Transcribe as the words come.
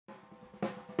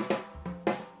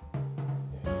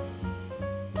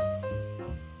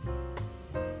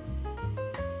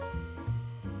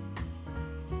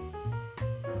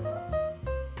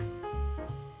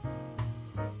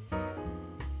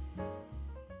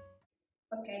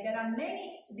are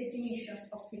many definitions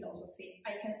of philosophy.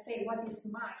 I can say what is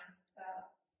my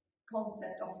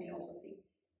concept of philosophy.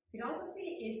 Philosophy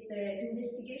is the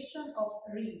investigation of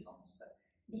reasons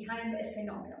behind a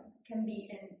phenomenon. It can be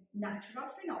a natural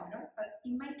phenomenon, but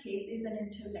in my case is an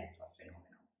intellectual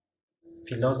phenomenon.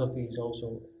 Philosophy is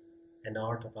also an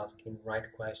art of asking right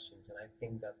questions, and I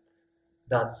think that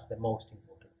that's the most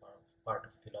important part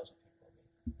of philosophy for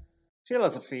me.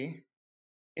 Philosophy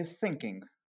is thinking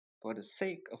for the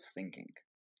sake of thinking,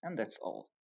 and that's all.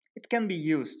 It can be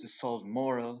used to solve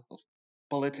moral or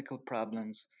political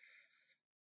problems,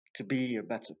 to be a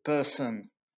better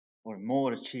person or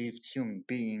more achieved human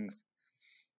beings,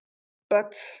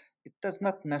 but it does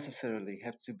not necessarily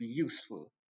have to be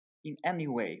useful in any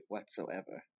way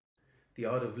whatsoever. The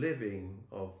art of living,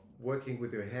 of working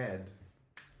with your head.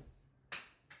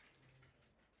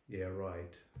 Yeah,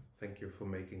 right. Thank you for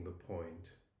making the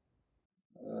point.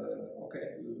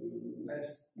 Okay,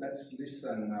 let's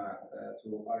listen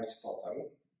to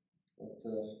Aristotle,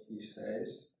 what he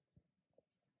says.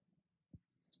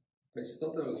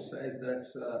 Aristotle says that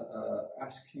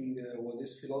asking what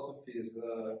is philosophy is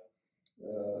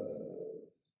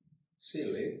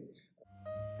silly.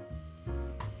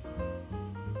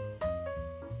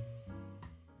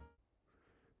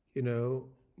 You know,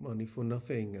 money for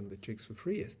nothing and the chicks for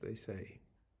free, as they say.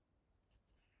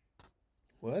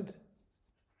 What?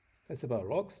 That's about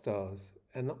rock stars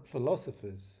and not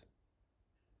philosophers.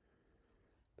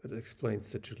 That explains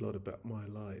such a lot about my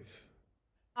life.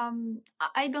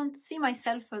 I don't see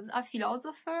myself as a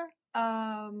philosopher,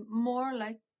 more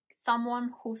like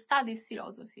someone who studies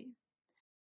philosophy.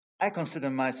 I consider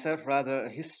myself rather a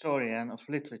historian of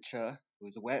literature who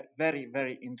is very,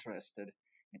 very interested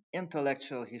in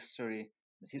intellectual history,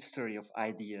 the history of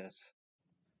ideas.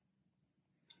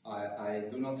 I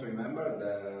do not remember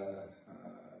the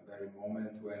very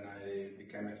moment when I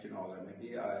became a philosopher.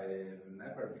 Maybe I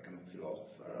never became a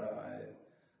philosopher.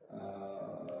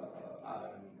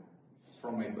 I'm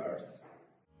from my birth.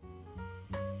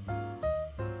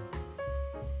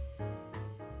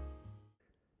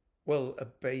 Well, a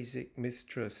basic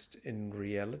mistrust in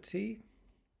reality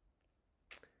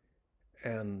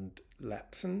and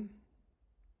Latin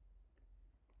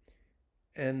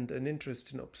and an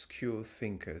interest in obscure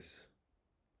thinkers.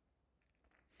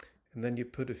 And then you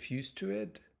put a fuse to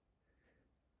it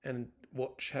and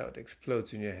watch how it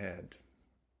explodes in your head.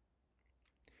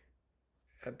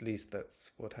 At least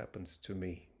that's what happens to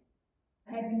me.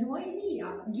 I have no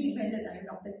idea, given that I'm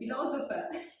not a philosopher.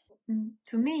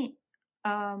 To me,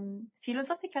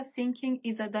 philosophical thinking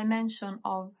is a dimension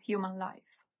of human life.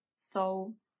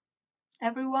 So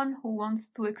everyone who wants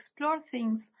to explore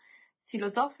things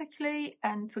philosophically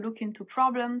and to look into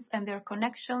problems and their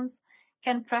connections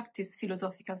can practice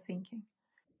philosophical thinking.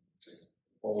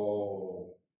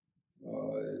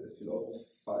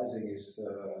 Philosophizing is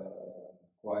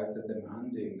quite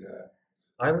demanding.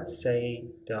 I would say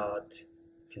that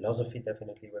philosophy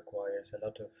definitely requires a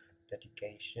lot of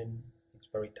dedication. It's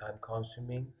very time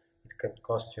consuming. It can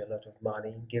cost you a lot of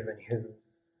money, given you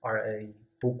are a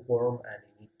bookworm and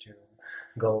you need to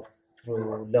go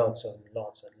through lots and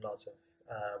lots of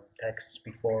texts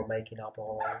before making up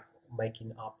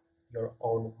your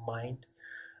own mind.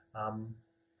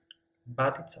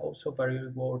 But it's also very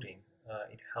rewarding.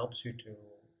 It helps you to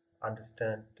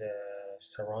understand the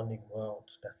surrounding world,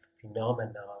 the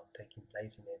phenomena taking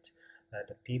place in it,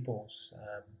 the people's,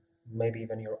 maybe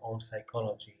even your own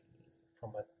psychology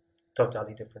from a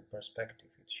totally different perspective.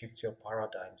 It shifts your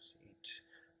paradigms. It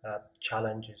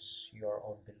challenges your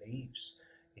own beliefs.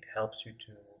 It helps you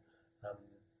to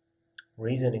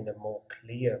reason in a more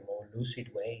clear, more lucid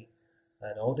way.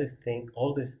 And all these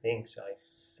things,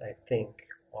 I think,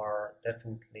 are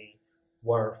definitely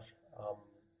worth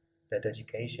the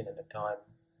dedication and the time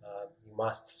you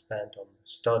must spend on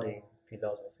studying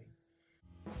philosophy.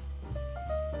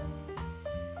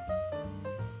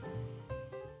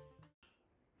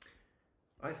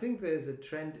 I think there's a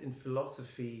trend in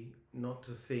philosophy not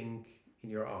to think in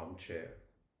your armchair.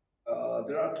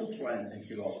 There are two trends in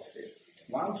philosophy.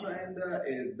 One trend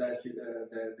is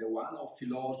the one of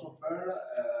philosophers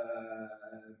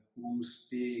who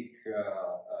speak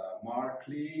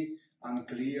markedly,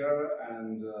 unclear,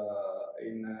 and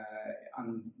in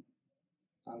an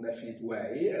indefinite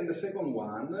way. And the second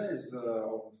one is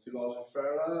of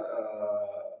philosopher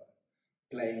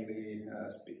plainly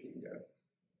speaking.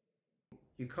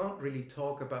 You can't really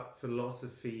talk about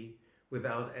philosophy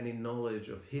without any knowledge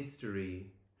of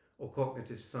history or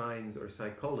cognitive science or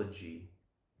psychology.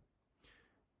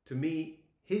 To me,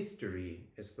 history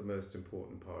is the most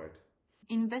important part.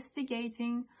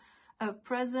 Investigating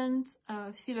present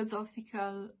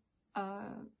philosophical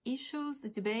issues,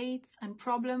 debates, and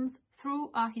problems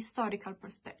through a historical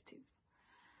perspective,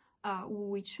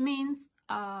 which means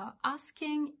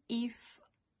asking if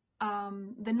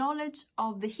the knowledge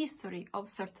of the history of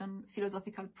certain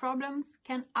philosophical problems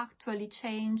can actually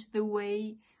change the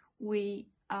way we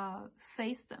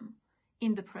face them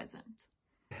in the present.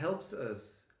 It helps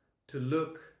us to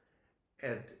look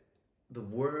at the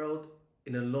world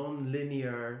in a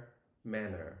non-linear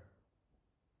manner.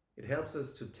 It helps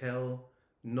us to tell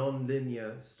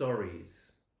non-linear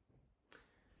stories.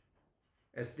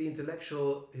 As the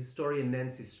intellectual historian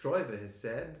Nancy Struiver has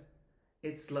said,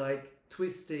 it's like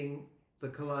twisting the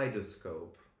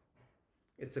kaleidoscope.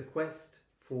 It's a quest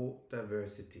for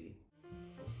diversity.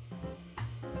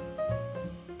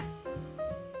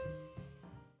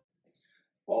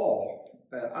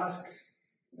 Ask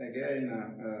again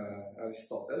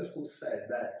Aristotle, who said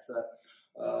that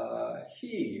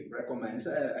he recommends,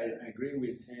 I agree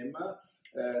with him,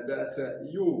 that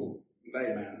you,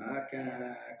 layman,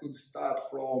 could start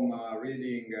from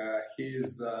reading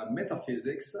his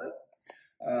metaphysics,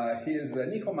 his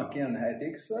Nicomachean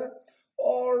ethics,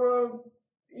 or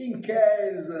in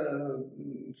case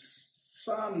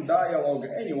some dialogue,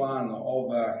 anyone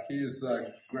of his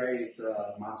great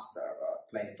master,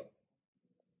 Plato.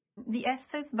 The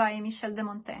essays by Michel de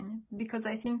Montaigne, because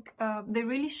I think they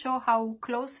really show how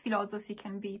close philosophy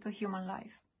can be to human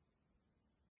life.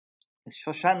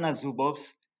 Shoshana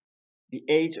Zuboff's The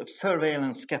Age of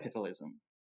Surveillance Capitalism.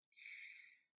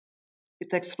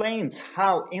 It explains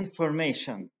how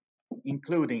information,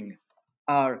 including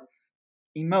our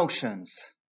emotions,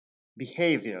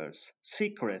 behaviors,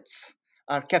 secrets,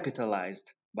 are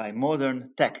capitalized by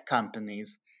modern tech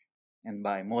companies and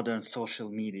by modern social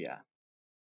media.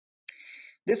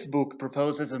 This book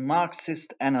proposes a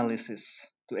Marxist analysis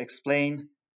to explain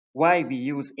why we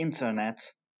use internet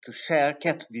to share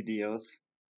cat videos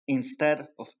instead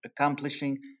of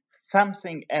accomplishing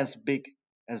something as big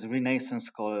as Renaissance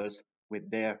scholars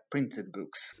with their printed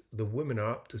books. The Women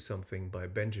Are Up to Something by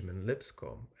Benjamin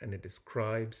Lipscomb, and it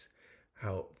describes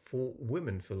how 4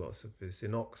 women philosophers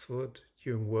in Oxford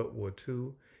during World War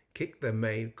II kicked their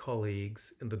male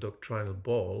colleagues in the doctrinal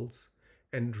balls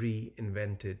and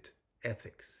reinvented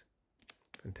ethics.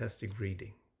 Fantastic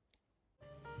reading.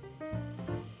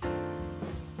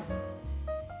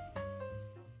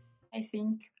 I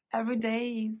think every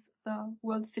day is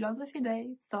World Philosophy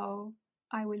Day, so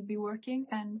I will be working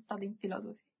and studying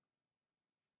philosophy.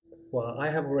 Well,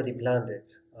 I have already planned it.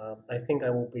 I think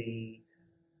I will be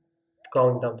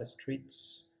going down the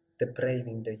streets,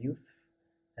 depraving the youth,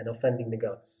 and offending the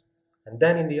gods. And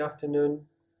then in the afternoon,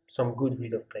 some good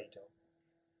read of Plato.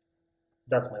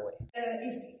 That's my way.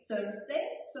 It's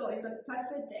Thursday, so it's a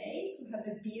perfect day to have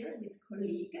a beer with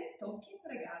colleagues talking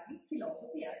regarding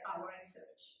philosophy and our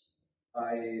research.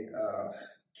 By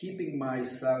keeping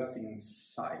myself in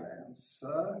silence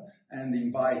and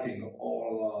inviting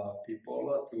all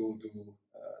people to do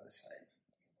the same.